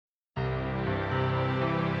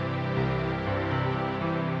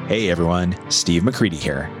Hey everyone, Steve McCready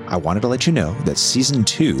here. I wanted to let you know that Season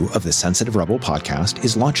 2 of the Sensitive Rebel podcast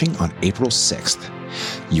is launching on April 6th.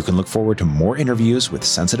 You can look forward to more interviews with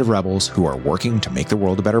sensitive rebels who are working to make the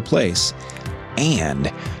world a better place,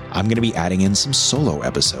 and I'm going to be adding in some solo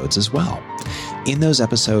episodes as well. In those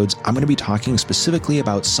episodes, I'm going to be talking specifically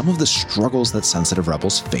about some of the struggles that sensitive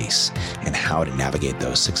rebels face and how to navigate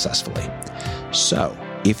those successfully. So,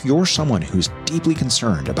 if you're someone who's deeply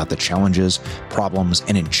concerned about the challenges, problems,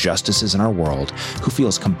 and injustices in our world, who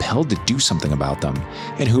feels compelled to do something about them,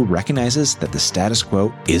 and who recognizes that the status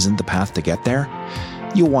quo isn't the path to get there,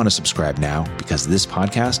 you'll want to subscribe now because this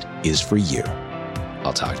podcast is for you.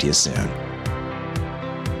 I'll talk to you soon.